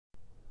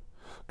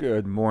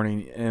Good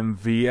morning,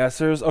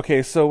 MVSers.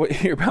 Okay, so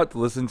what you're about to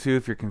listen to,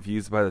 if you're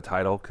confused by the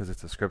title, because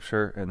it's a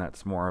scripture and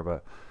that's more of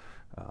a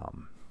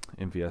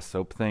MVS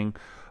soap thing,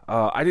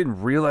 I didn't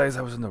realize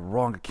I was in the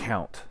wrong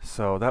account,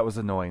 so that was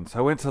annoying. So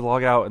I went to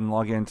log out and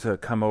log in to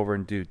come over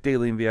and do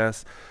daily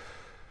MVS.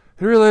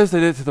 I realized I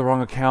did it to the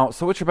wrong account,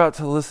 so what you're about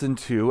to listen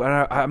to,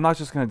 and I'm not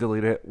just going to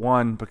delete it,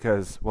 one,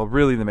 because, well,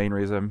 really the main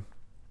reason,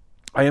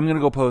 I am going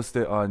to go post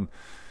it on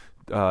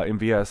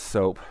MVS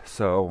soap,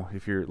 so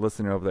if you're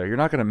listening over there, you're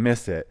not going to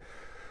miss it.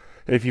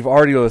 If you've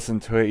already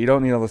listened to it, you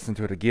don't need to listen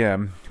to it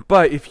again.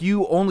 But if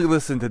you only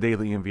listen to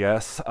daily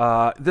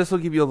MVS, this will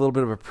give you a little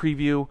bit of a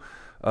preview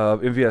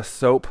of MVS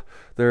soap.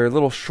 They're a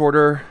little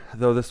shorter,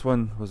 though this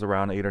one was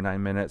around 8 or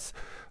 9 minutes,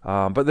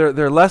 but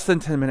they're less than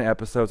 10-minute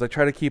episodes. I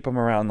try to keep them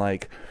around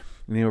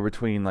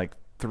between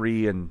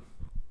 3 and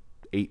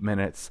 8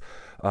 minutes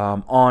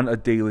on a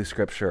daily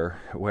scripture,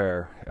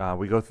 where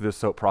we go through this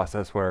soap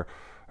process where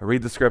I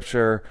read the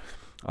scripture,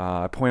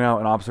 I point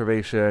out an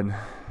observation,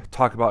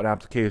 talk about an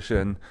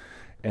application,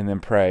 and then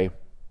pray.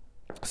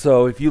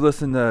 So if you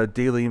listen to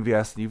Daily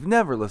MVS and you've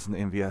never listened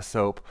to MVS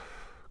Soap,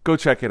 go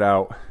check it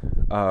out,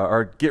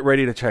 or get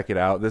ready to check it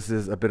out. This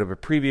is a bit of a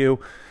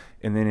preview.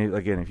 And then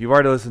again, if you've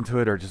already listened to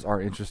it or just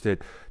aren't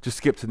interested, just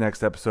skip to the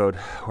next episode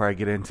where I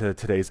get into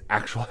today's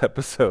actual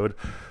episode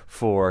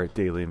for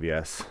Daily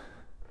MVS.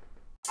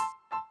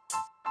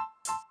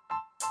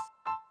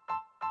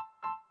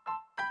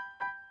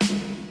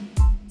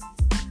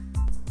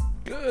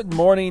 Good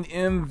morning,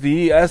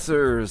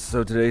 MVSers.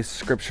 So today's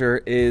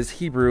scripture is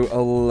Hebrews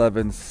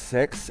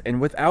 11:6, and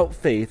without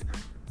faith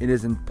it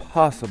is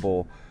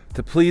impossible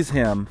to please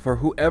him, for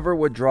whoever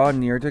would draw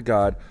near to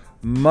God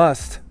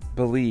must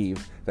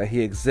believe that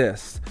he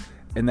exists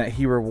and that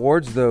he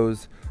rewards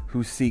those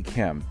who seek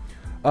him.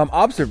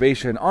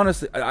 Observation,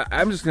 honestly,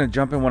 I'm just going to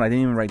jump in one I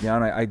didn't even write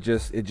down. It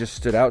just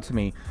stood out to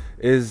me,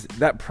 is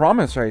that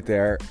promise right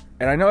there.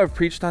 And I know I've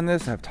preached on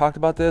this, I've talked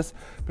about this,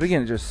 but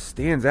again, it just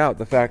stands out,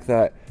 the fact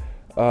that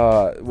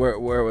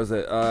where was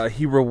it?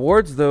 He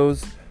rewards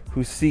those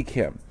who seek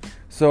him.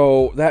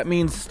 So that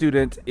means,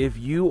 student, if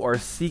you are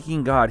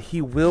seeking God,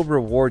 he will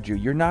reward you.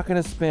 You're not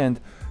going to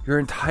spend your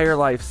entire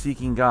life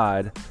seeking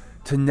God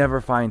to never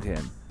find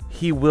him.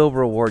 He will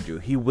reward you.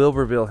 He will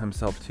reveal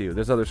himself to you.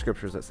 There's other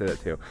scriptures that say that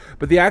too.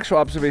 But the actual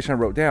observation I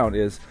wrote down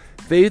is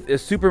faith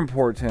is super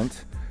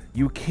important.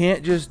 You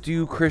can't just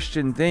do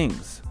Christian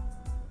things.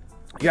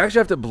 You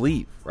actually have to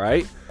believe,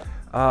 right?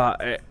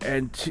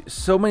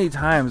 So many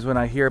times when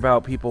I hear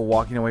about people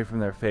walking away from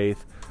their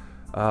faith,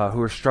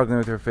 who are struggling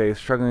with their faith,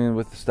 struggling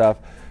with stuff,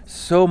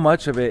 so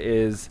much of it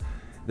is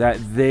that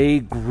they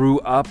grew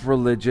up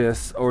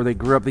religious, or they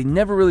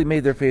never really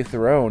made their faith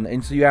their own.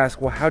 And so you ask,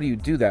 well, how do you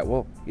do that?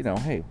 Well,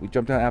 hey, we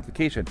jumped on an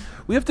application.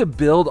 We have to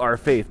build our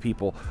faith,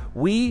 people.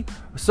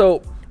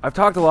 So I've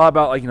talked a lot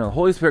about, the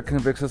Holy Spirit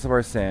convicts us of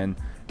our sin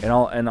and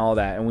all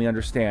that, and we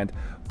understand.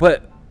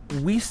 But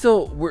we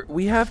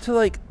have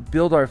to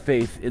build our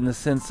faith in the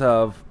sense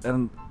of,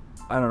 and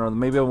I don't know,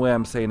 maybe the way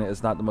I'm saying it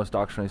is not the most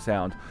doctrinally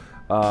sound.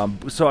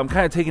 So I'm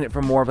kind of taking it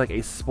from more of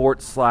a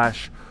sports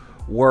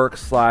 / work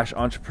 /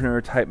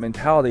 entrepreneur type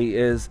mentality,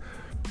 is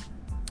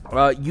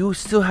you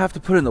still have to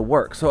put in the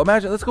work. So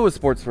imagine, let's go with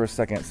sports for a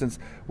second, since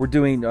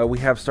we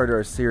have started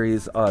our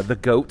series, The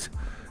GOAT,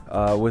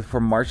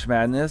 from March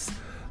Madness.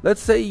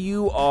 Let's say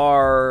you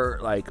are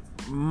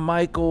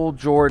Michael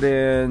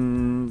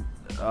Jordan,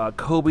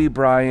 Kobe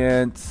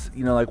Bryant,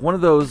 one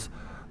of those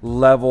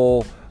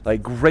level,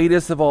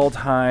 greatest of all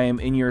time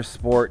in your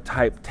sport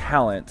type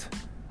talent,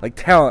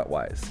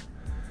 talent-wise.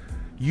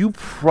 You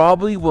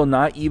probably will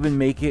not even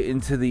make it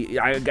into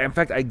in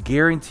fact, I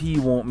guarantee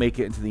you won't make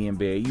it into the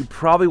NBA. You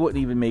probably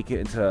wouldn't even make it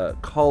into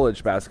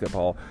college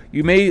basketball.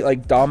 You may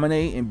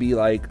dominate and be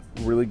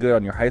really good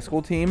on your high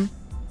school team,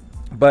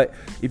 but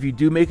if you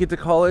do make it to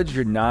college,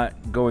 you're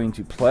not going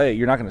to play.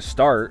 You're not going to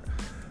start.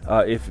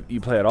 If you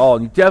play at all,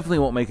 and you definitely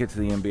won't make it to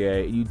the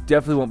NBA. You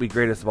definitely won't be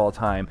greatest of all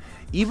time.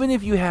 Even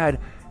if you had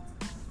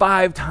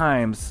 5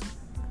 times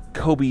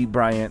Kobe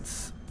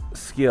Bryant's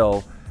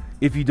skill,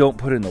 if you don't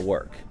put in the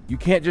work. You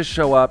can't just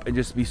show up and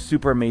just be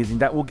super amazing.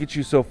 That will get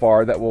you so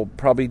far. That will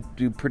probably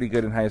do pretty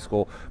good in high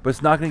school, but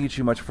it's not going to get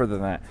you much further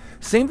than that.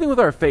 Same thing with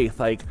our faith.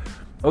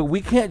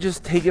 We can't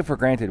just take it for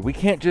granted. We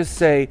can't just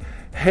say,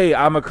 hey,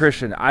 I'm a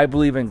Christian, I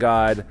believe in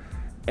God,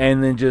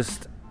 and then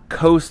just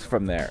coast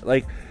from there.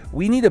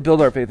 We need to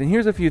build our faith, and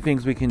here's a few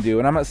things we can do.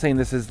 And I'm not saying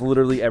this is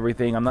literally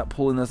everything. I'm not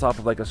pulling this off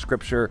of a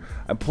scripture.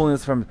 I'm pulling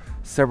this from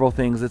several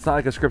things. It's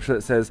not a scripture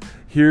that says,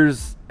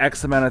 here's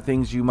X amount of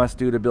things you must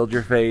do to build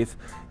your faith.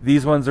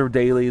 These ones are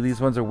daily.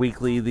 These ones are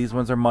weekly. These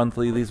ones are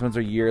monthly. These ones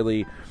are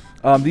yearly.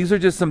 These are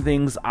just some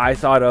things I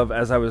thought of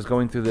as I was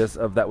going through this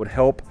that would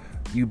help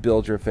you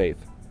build your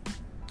faith.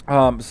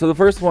 So the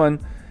first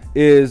one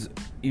is,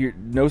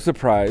 no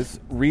surprise,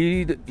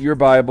 read your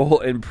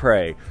Bible and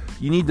pray.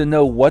 You need to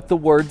know what the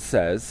word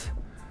says,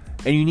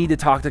 and you need to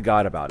talk to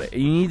God about it.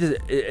 And you need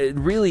to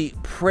really,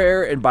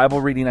 prayer and Bible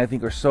reading, I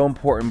think, are so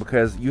important,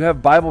 because you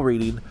have Bible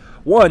reading.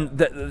 One,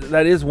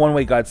 that is one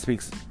way God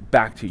speaks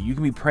back to you. You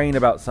can be praying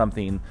about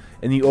something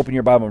and you open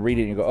your Bible and read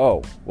it and you go,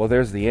 oh, well,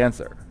 there's the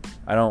answer.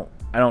 I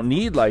don't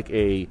need like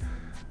a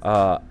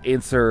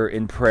answer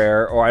in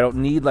prayer, or I don't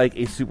need like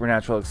a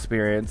supernatural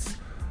experience.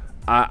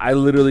 I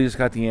literally just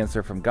got the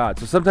answer from God.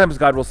 So sometimes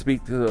God will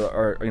speak to,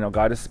 or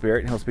God is spirit,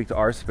 and he'll speak to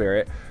our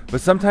spirit.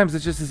 But sometimes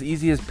it's just as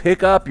easy as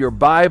pick up your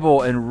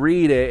Bible and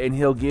read it, and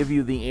he'll give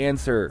you the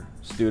answer,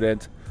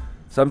 student.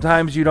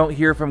 Sometimes you don't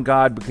hear from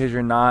God because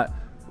you're not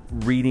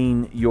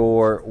reading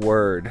your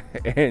word,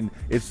 and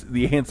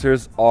the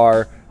answers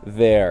are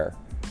there.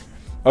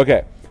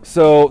 Okay,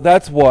 so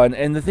that's one.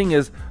 And the thing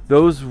is,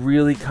 those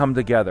really come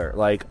together.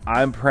 Like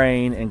I'm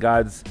praying, and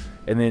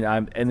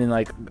then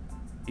like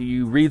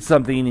you read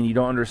something and you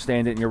don't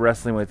understand it and you're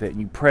wrestling with it,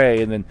 and you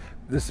pray and then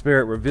the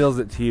Spirit reveals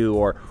it to you,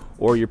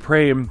 or you're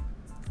praying,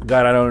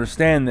 God, I don't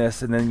understand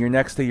this, and then your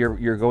next day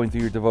you're going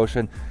through your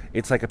devotion,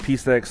 it's like a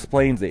piece that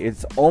explains it.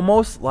 It's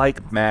almost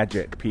like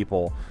magic,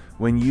 people.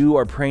 When you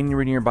are praying and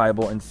reading your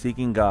Bible and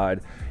seeking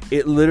God,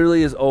 it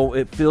literally is,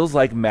 it feels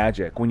like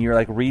magic. When you're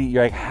like reading,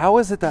 you're like, how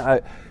is it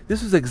that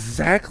this was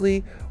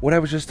exactly what I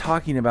was just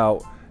talking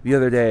about the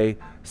other day,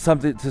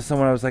 something to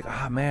someone. I was like,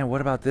 oh man,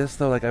 what about this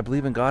though? Like I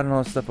believe in God and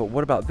all this stuff, but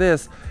what about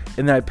this?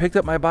 And then I picked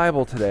up my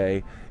Bible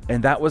today,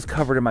 and that was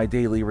covered in my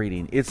daily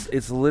reading.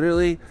 It's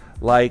literally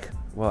like,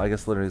 well, I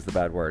guess literally is the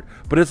bad word,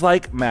 but it's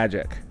like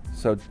magic.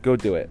 So go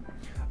do it.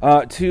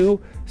 2,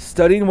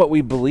 studying what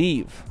we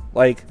believe.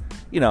 Like,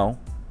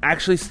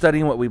 actually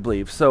studying what we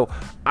believe. So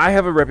I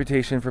have a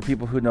reputation, for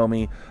people who know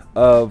me,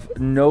 of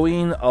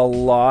knowing a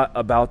lot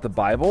about the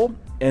Bible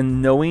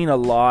and knowing a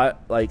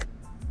lot, like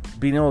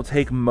being able to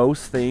take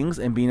most things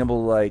and being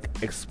able to like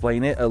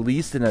explain it at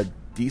least in a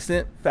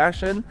decent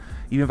fashion,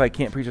 even if I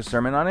can't preach a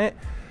sermon on it.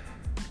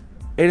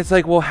 And it's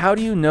like, well, how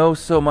do you know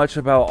so much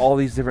about all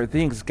these different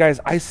things? Guys,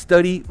 I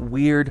study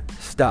weird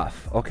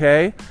stuff,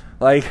 okay?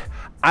 Like,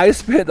 I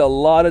spend a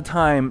lot of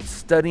time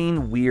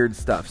studying weird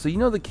stuff. So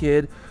the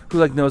kid who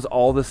like knows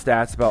all the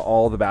stats about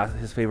all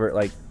his favorite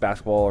like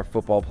basketball or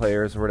football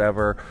players or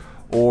whatever,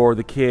 or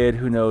the kid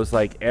who knows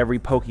like every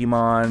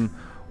Pokemon,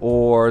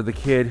 or the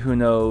kid who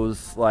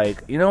knows,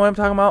 like, you know what I'm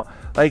talking about?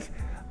 Like,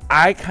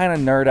 I kind of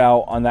nerd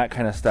out on that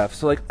kind of stuff.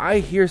 So, like, I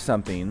hear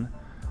something,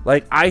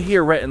 like, I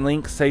hear Rhett and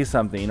Link say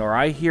something, or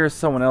I hear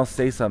someone else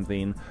say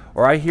something,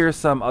 or I hear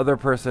some other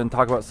person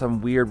talk about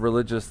some weird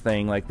religious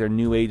thing, like their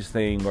New Age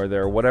thing, or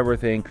their whatever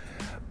thing.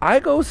 I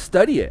go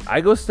study it.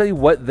 I go study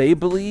what they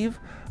believe.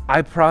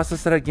 I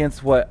process it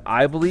against what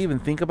I believe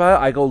and think about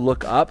it. I go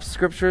look up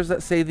scriptures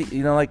that say,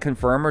 like,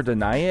 confirm or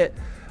deny it.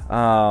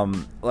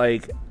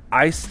 Like,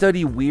 I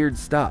study weird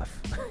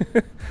stuff.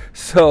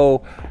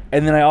 So,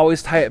 and then I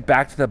always tie it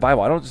back to the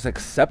Bible. I don't just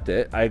accept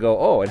it. I go,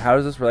 oh, and how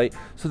does this relate?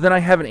 So then I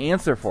have an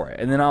answer for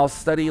it. And then I'll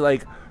study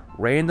like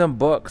random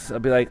books. I'll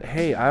be like,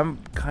 hey, I'm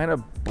kind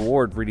of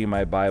bored reading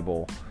my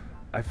Bible.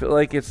 I feel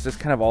like it's just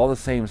kind of all the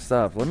same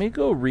stuff. Let me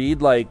go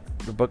read like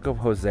the book of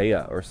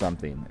Hosea or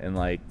something, and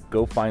like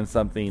go find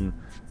something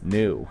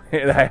new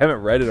and I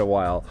haven't read in a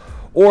while.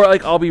 Or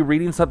like I'll be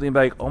reading something and be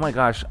like, oh my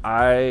gosh,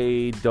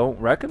 I don't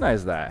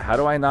recognize that. How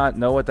do I not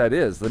know what that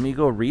is? Let me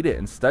go read it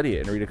and study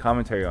it and read a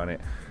commentary on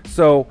it.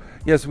 So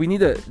yes, we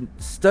need to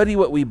study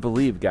what we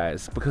believe,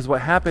 guys, because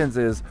what happens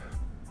is,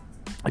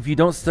 if you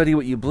don't study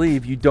what you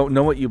believe, you don't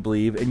know what you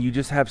believe, and you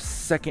just have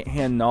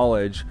secondhand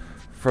knowledge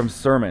from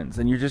sermons,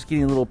 and you're just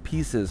getting little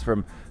pieces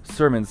from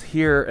sermons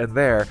here and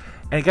there.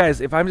 And guys,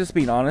 if I'm just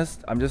being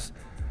honest, I'm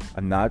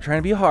not trying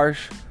to be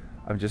harsh.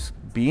 I'm just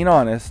being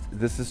honest.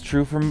 This is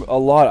true from a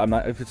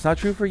lot. If it's not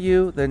true for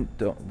you, then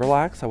don't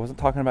relax. I wasn't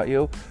talking about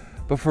you.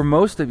 But for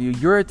most of you,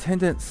 your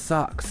attendance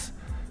sucks.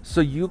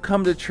 So you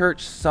come to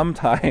church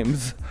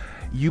sometimes,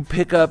 you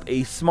pick up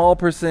a small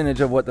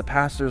percentage of what the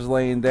pastor's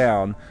laying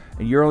down,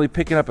 and you're only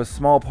picking up a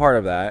small part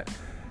of that.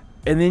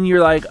 And then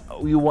you're like,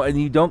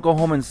 you don't go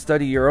home and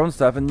study your own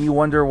stuff, and you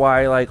wonder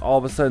why, like, all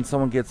of a sudden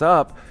someone gets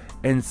up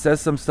and says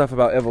some stuff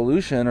about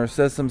evolution, or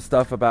says some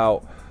stuff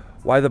about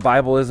why the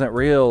Bible isn't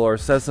real, or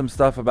says some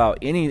stuff about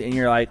any, and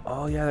you're like,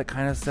 oh yeah, that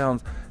kind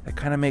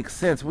of makes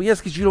sense. Well, yes,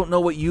 because you don't know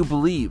what you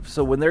believe.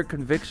 So when their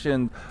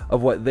conviction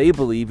of what they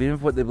believe, even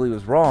if what they believe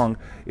is wrong,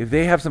 if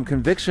they have some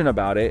conviction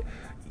about it,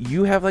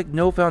 you have like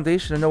no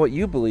foundation to know what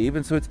you believe,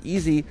 and so it's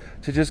easy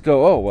to just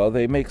go, oh well,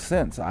 they make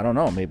sense. I don't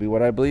know, maybe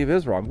what I believe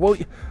is wrong. Well,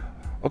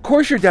 of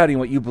course you're doubting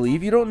what you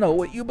believe. You don't know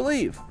what you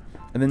believe.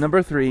 And then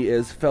number 3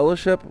 is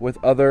fellowship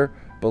with other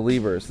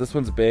believers. This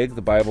one's big.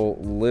 The Bible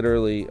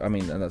literally,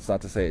 and that's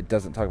not to say it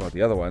doesn't talk about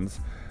the other ones,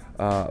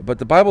 but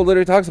the Bible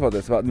literally talks about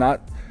this, about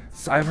not,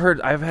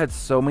 I've had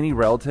so many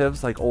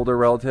relatives, like older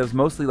relatives,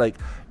 mostly like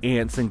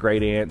aunts and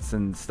great aunts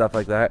and stuff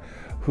like that,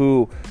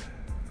 who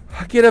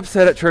get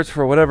upset at church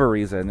for whatever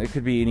reason. It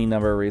could be any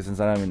number of reasons.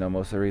 I don't even know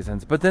most of the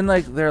reasons. But then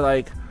like they're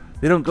like,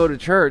 they don't go to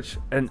church,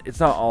 and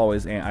it's not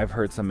always, and I've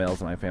heard some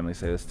males in my family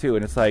say this too,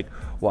 and it's like,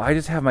 well, I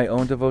just have my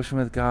own devotion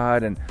with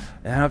God, and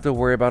I don't have to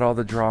worry about all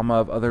the drama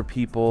of other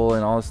people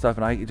and all this stuff,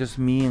 and just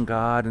me and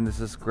God, and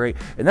this is great.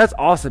 And that's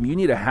awesome. You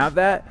need to have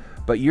that,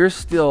 but you're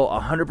still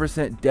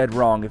 100% dead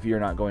wrong if you're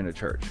not going to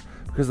church.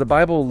 Because the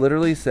Bible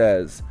literally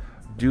says,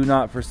 do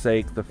not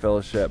forsake the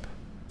fellowship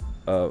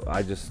of,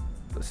 I just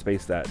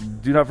spaced that,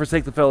 do not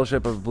forsake the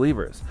fellowship of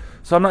believers.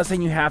 So I'm not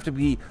saying you have to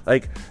be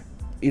like,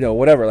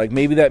 whatever, like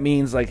maybe that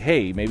means like,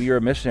 hey, maybe you're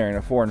a missionary in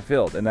a foreign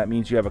field, and that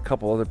means you have a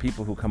couple other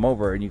people who come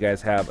over and you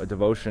guys have a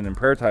devotion and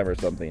prayer time or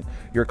something.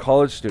 You're a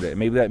college student.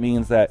 Maybe that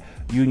means that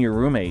you and your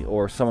roommate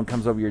or someone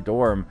comes over your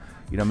dorm.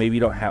 Maybe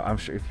you don't have, I'm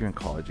sure if you're in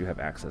college, you have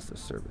access to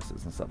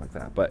services and stuff like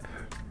that. But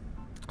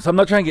so I'm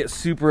not trying to get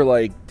super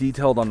like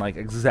detailed on like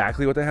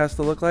exactly what that has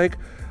to look like,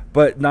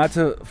 but not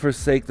to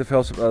forsake the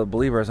fellowship of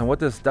believers. And what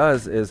this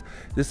does is,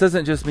 this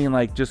doesn't just mean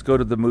like just go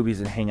to the movies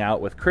and hang out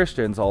with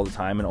Christians all the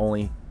time and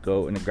only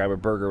go and grab a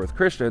burger with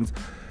Christians.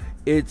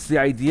 It's the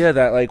idea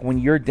that like when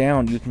you're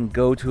down, you can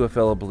go to a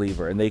fellow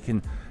believer and they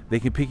can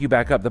pick you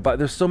back up.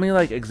 There's so many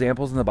like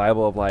examples in the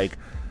Bible of like,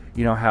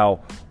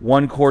 how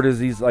one cord is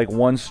these like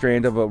one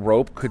strand of a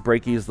rope could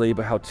break easily,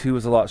 but how two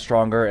is a lot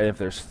stronger. And if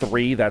there's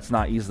three, that's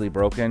not easily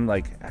broken,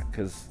 like,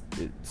 because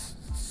it's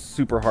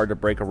super hard to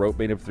break a rope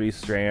made of 3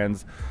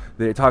 strands.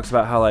 It talks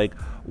about how like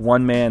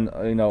one man,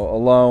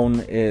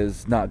 alone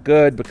is not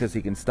good because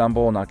he can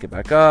stumble and not get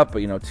back up.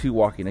 But, 2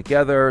 walking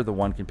together, the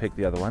one can pick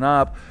the other one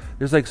up.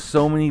 There's like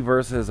so many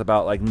verses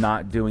about like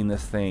not doing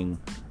this thing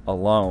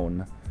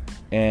alone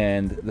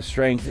and the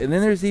strength. And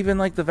then there's even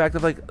like the fact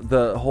of like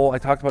the whole, I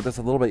talked about this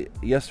a little bit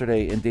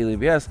yesterday in Daily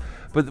VS,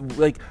 but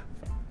like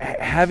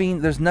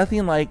there's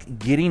nothing like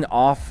getting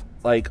off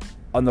like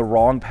on the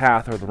wrong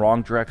path or the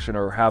wrong direction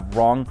or have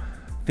wrong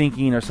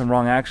thinking or some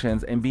wrong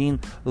actions and being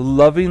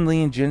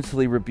lovingly and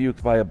gently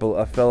rebuked by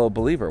a fellow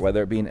believer,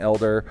 whether it be an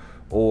elder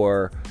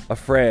or a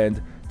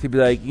friend, to be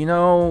like,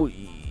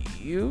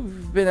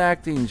 you've been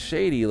acting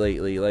shady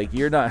lately. Like,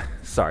 you're not.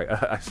 Sorry,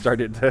 I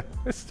started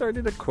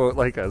to quote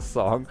like a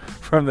song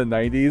from the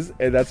 90s,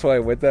 and that's why I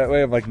went that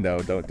way. I'm like, no,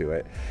 don't do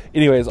it.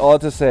 Anyways, all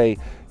to say,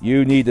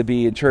 you need to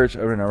be in church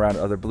and around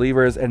other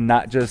believers and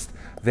not just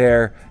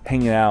there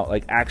hanging out,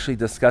 like actually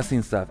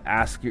discussing stuff.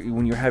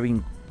 When you're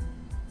having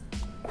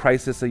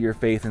crisis of your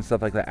faith and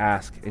stuff like that,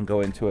 ask and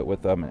go into it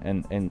with them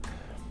and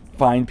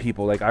find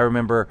people. Like, I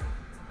remember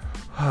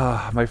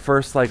my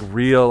first like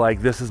real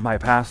like, this is my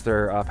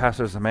pastor,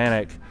 Pastor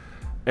Zemanek,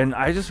 and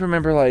I just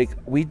remember like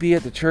we'd be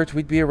at the church,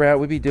 we'd be around,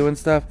 we'd be doing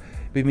stuff,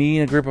 be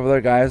meeting a group of other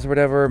guys or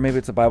whatever. Maybe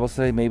it's a Bible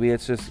study, maybe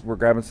it's just we're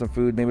grabbing some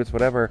food, maybe it's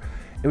whatever.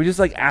 And we just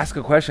like ask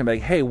a question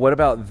like, hey, what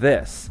about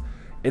this?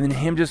 And then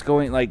him just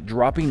going like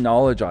dropping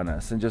knowledge on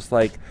us, and just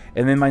like,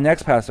 and then my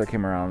next pastor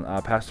came around,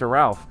 Pastor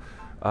Ralph,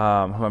 who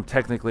I'm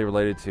technically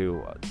related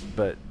to,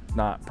 but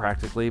not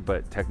practically,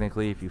 but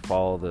technically if you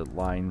follow the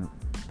line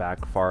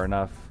back far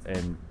enough,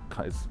 and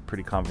it's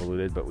pretty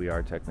convoluted, but we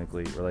are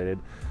technically related.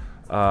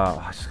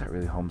 I just got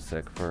really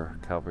homesick for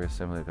Calvary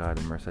Assembly of God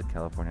in Merced,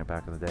 California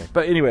back in the day.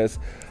 But anyways,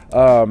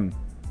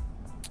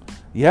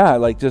 yeah,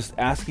 like just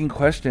asking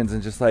questions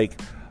and just like,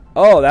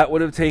 oh, that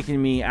would have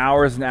taken me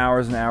hours and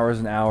hours and hours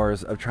and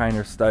hours of trying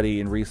to study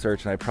and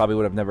research, and I probably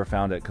would have never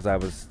found it because I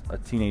was a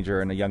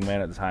teenager and a young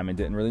man at the time and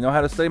didn't really know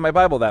how to study my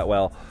Bible that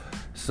well.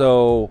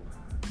 So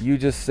you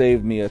just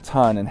saved me a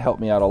ton and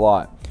helped me out a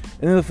lot.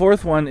 And then the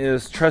fourth one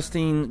is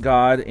trusting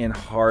God in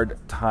hard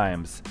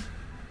times.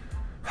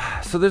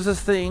 So there's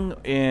this thing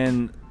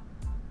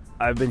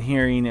I've been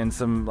hearing in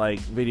some like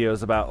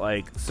videos about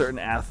like certain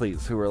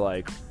athletes who are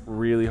like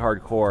really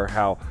hardcore,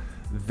 how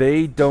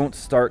they don't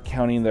start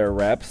counting their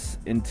reps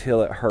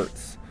until it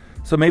hurts.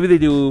 So maybe they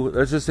do,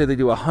 let's just say they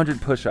do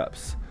 100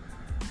 push-ups,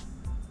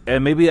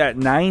 and maybe at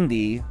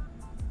 90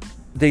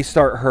 they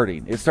start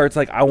hurting. It starts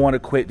like, I want to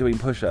quit doing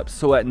push-ups.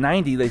 So at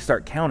 90 they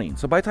start counting.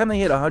 So by the time they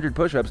hit 100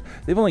 push-ups,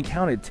 they've only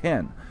counted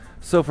 10.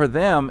 So for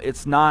them,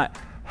 it's not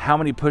how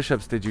many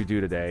push-ups did you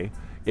do today,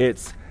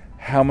 it's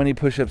how many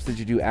push-ups did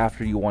you do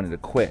after you wanted to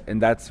quit,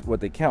 and that's what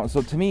they count.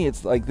 So to me,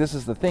 it's like, this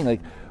is the thing, like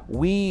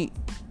we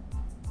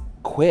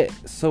quit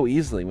so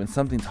easily when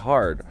something's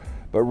hard,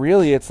 but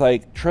really it's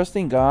like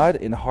trusting God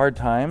in hard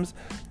times.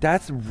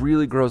 That's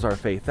really grows our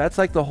faith. That's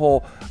like the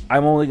whole,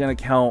 I'm only going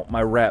to count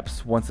my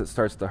reps once it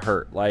starts to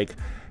hurt. Like,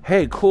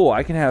 hey, cool,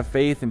 I can have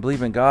faith and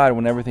believe in God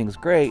when everything's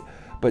great,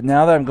 but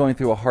now that I'm going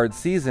through a hard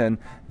season,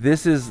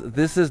 this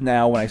is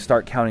now when I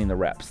start counting the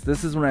reps.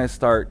 This is when I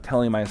start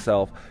telling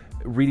myself,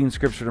 reading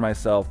scripture to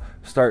myself,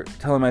 start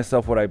telling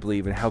myself what I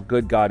believe and how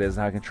good God is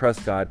and how I can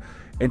trust God.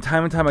 And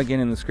time again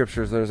in the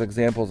scriptures, there's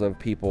examples of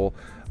people.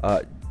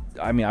 I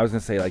was going to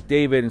say like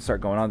David and start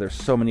going on. There's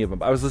so many of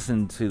them. I was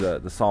listening to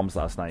the Psalms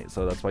last night,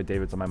 so that's why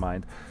David's on my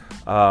mind.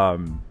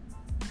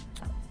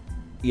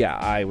 Yeah,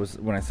 I was,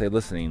 when I say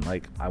listening,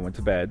 like I went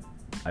to bed,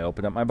 I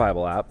opened up my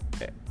Bible app,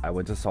 I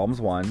went to Psalms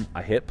 1,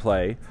 I hit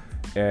play,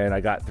 and I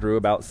got through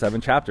about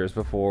 7 chapters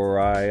before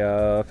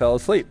I fell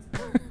asleep.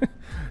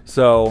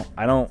 So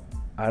I don't,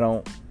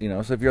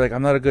 so if you're like,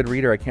 I'm not a good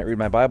reader, I can't read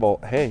my Bible,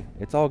 hey,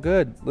 it's all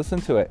good. Listen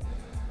to it.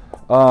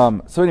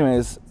 So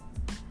anyways,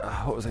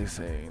 what was I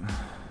saying?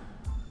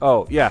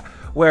 Oh, yeah,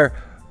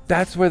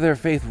 that's where their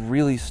faith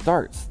really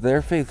starts.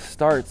 Their faith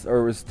starts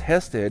or is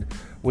tested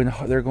when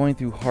they're going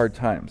through hard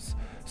times.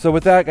 So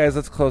with that, guys,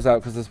 let's close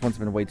out because this one's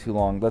been way too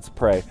long. Let's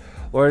pray.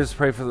 Lord, I just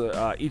pray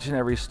for each and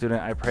every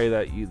student. I pray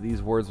that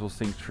these words will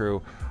sink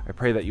true. I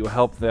pray that you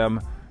help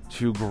them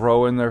to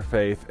grow in their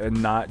faith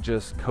and not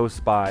just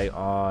coast by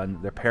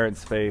on their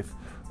parents' faith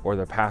or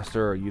their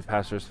pastor or youth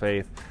pastor's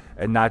faith,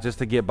 and not just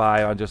to get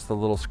by on just the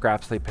little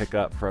scraps they pick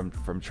up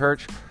from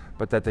church,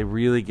 but that they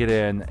really get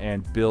in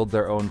and build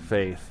their own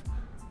faith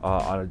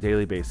on a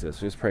daily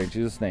basis. We just pray in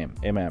Jesus' name.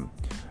 Amen.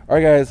 All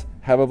right, guys,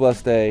 have a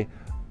blessed day.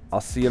 I'll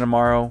see you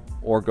tomorrow,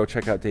 or go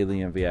check out Daily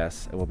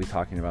MVS, and we'll be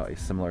talking about a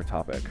similar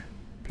topic.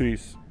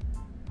 Peace.